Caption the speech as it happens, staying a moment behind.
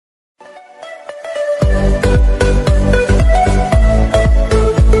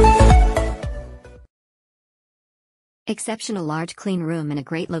Exceptional large clean room in a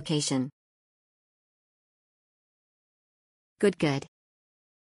great location. Good.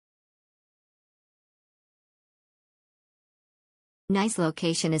 Nice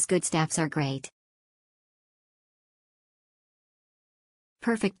location is good, staffs are great.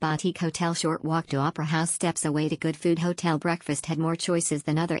 Perfect boutique hotel, short walk to Opera House, steps away to good food hotel, breakfast had more choices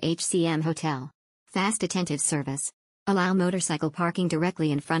than other HCM hotel. Fast attentive service. Allow motorcycle parking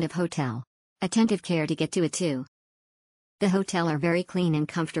directly in front of hotel. Attentive care to get to it too. The hotel are very clean and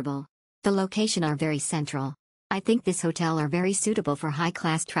comfortable. The location are very central. I think this hotel are very suitable for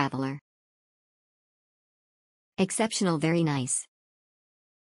high-class traveler. Exceptional, very nice.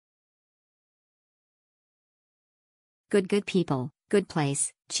 Good people, good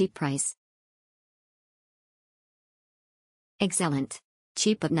place, cheap price. Excellent.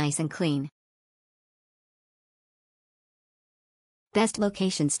 Cheap but nice and clean. Best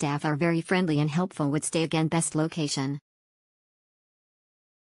location, staff are very friendly and helpful, would stay again, best location.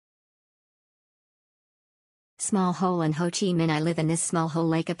 Small hole in Ho Chi Minh, I live in this small hole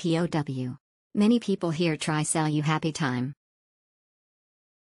like a POW. Many people here try sell you happy time.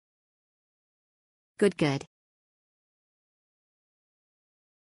 Good.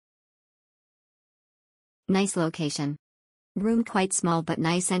 Nice location. Room quite small but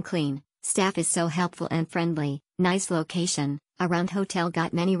nice and clean. Staff is so helpful and friendly. Nice location. Around hotel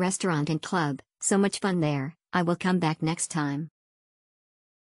got many restaurant and club. So much fun there. I will come back next time.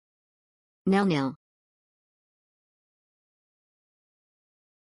 Nil.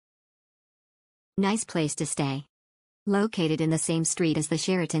 Nice place to stay. Located in the same street as the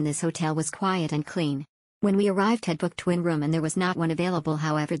Sheraton, this hotel was quiet and clean. When we arrived had booked twin room and there was not one available,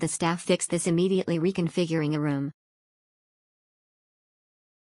 however the staff fixed this immediately, reconfiguring a room.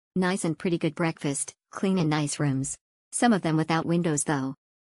 Nice and pretty, good breakfast, clean and nice rooms. Some of them without windows though.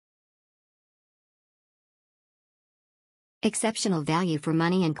 Exceptional value for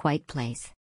money and quiet place.